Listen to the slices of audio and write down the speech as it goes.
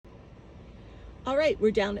All right, we're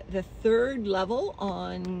down at the third level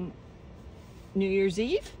on New Year's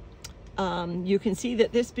Eve. You can see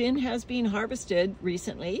that this bin has been harvested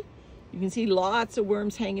recently. You can see lots of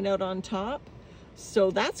worms hanging out on top. So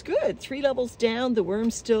that's good. 3 levels down, the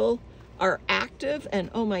worms still are active. And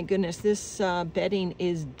oh my goodness, this bedding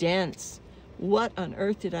is dense. What on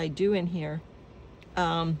earth did I do in here?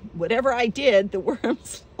 Whatever I did, the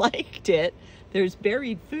worms liked it. There's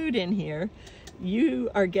buried food in here. You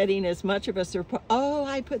are getting as much of a surprise. Oh,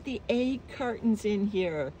 I put the egg cartons in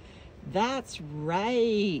here. That's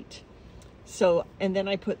right. So, and then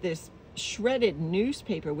I put this shredded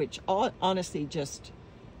newspaper, which honestly just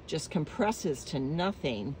compresses to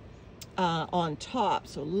nothing, on top.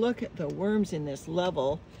 So look at the worms in this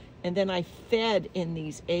level. And then I fed in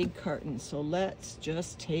these egg cartons. So let's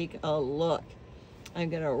just take a look. I'm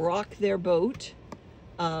gonna rock their boat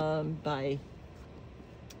by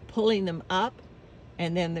pulling them up.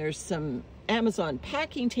 And then there's some Amazon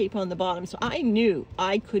packing tape on the bottom. So I knew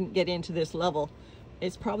I couldn't get into this level.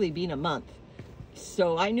 It's probably been a month.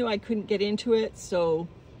 So I knew I couldn't get into it. So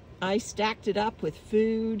I stacked it up with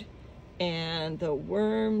food and the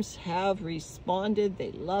worms have responded.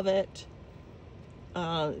 They love it.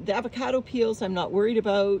 The avocado peels, I'm not worried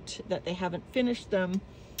about that they haven't finished them.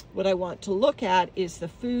 What I want to look at is the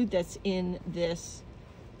food that's in this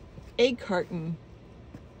egg carton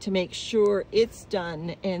to make sure it's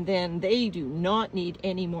done, and then they do not need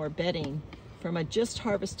any more bedding from a just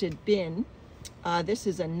harvested bin. This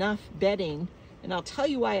is enough bedding, and I'll tell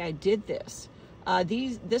you why I did this.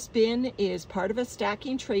 This bin is part of a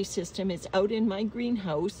stacking tray system. It's out in my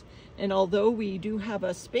greenhouse, and although we do have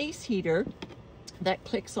a space heater that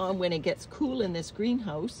clicks on when it gets cool in this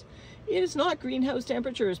greenhouse, it is not greenhouse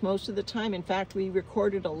temperatures most of the time. In fact, we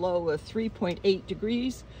recorded a low of 3.8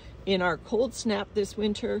 degrees in our cold snap this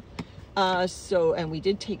winter. And we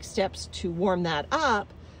did take steps to warm that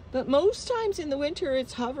up, but most times in the winter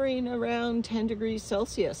it's hovering around 10 degrees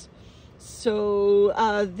Celsius. So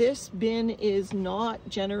this bin is not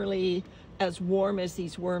generally as warm as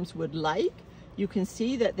these worms would like. You can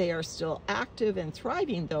see that they are still active and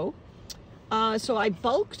thriving though. So I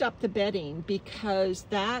bulked up the bedding because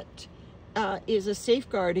that is a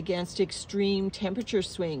safeguard against extreme temperature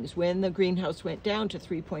swings. When the greenhouse went down to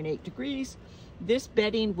 3.8 degrees, this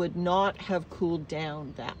bedding would not have cooled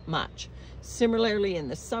down that much. Similarly, in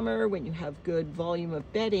the summer, when you have good volume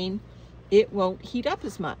of bedding, it won't heat up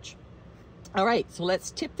as much. All right, so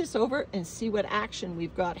let's tip this over and see what action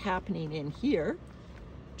we've got happening in here.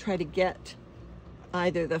 Try to get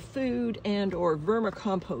either the food and or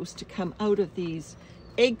vermicompost to come out of these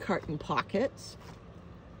egg carton pockets.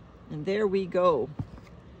 And there we go.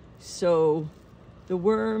 So the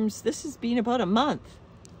worms, this has been about a month.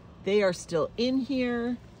 They are still in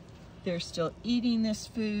here. They're still eating this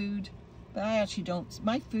food. But I actually don't,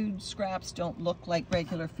 my food scraps don't look like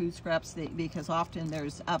regular food scraps because often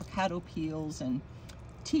there's avocado peels and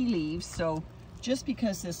tea leaves. So just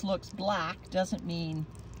because this looks black doesn't mean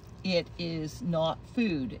it is not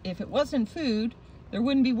food. If it wasn't food, there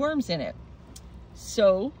wouldn't be worms in it.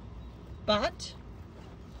 So, but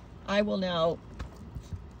I will now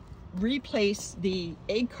replace the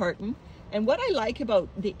egg carton. And what I like about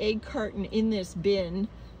the egg carton in this bin,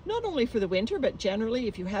 not only for the winter, but generally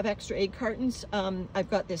if you have extra egg cartons, I've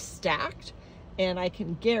got this stacked and I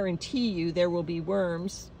can guarantee you there will be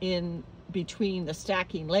worms in between the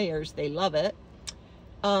stacking layers. They love it.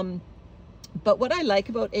 But what I like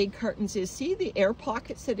about egg cartons is, see the air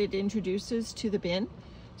pockets that it introduces to the bin?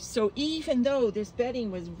 So even though this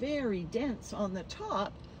bedding was very dense on the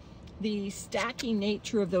top, the stacking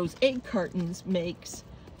nature of those egg cartons makes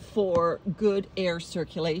for good air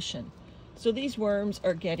circulation. So these worms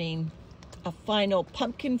are getting a final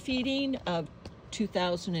pumpkin feeding of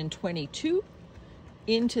 2022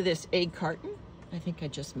 into this egg carton. I think I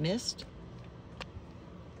just missed.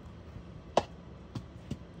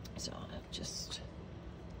 So I'll just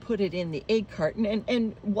put it in the egg carton.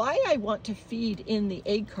 And why I want to feed in the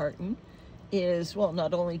egg carton is, well,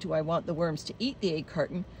 not only do I want the worms to eat the egg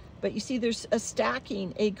carton, but you see there's a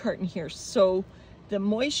stacking egg carton here. So the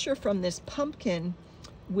moisture from this pumpkin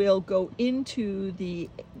will go into the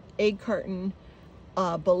egg carton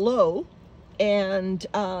below, and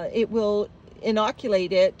it will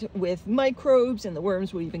inoculate it with microbes, and the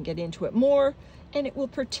worms will even get into it more, and it will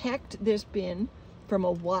protect this bin from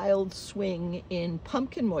a wild swing in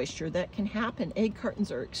pumpkin moisture that can happen. Egg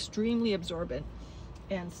cartons are extremely absorbent,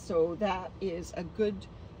 and so that is a good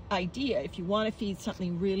idea. If you want to feed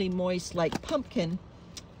something really moist like pumpkin,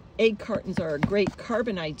 egg cartons are a great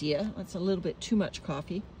carbon idea. That's a little bit too much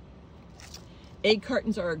coffee. Egg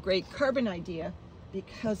cartons are a great carbon idea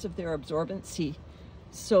because of their absorbency.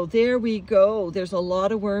 So there we go. There's a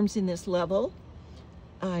lot of worms in this level.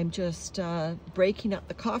 I'm just breaking up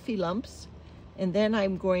the coffee lumps, and then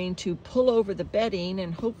I'm going to pull over the bedding,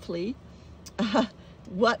 and hopefully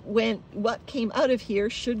what came out of here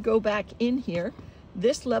should go back in here.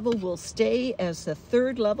 This level will stay as the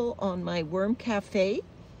third level on my worm cafe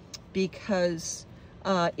because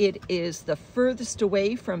it is the furthest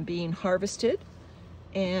away from being harvested.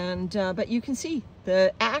 And but you can see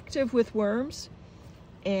the active with worms,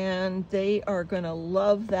 and they are gonna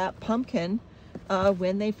love that pumpkin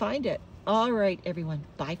when they find it. All right, everyone,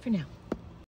 bye for now.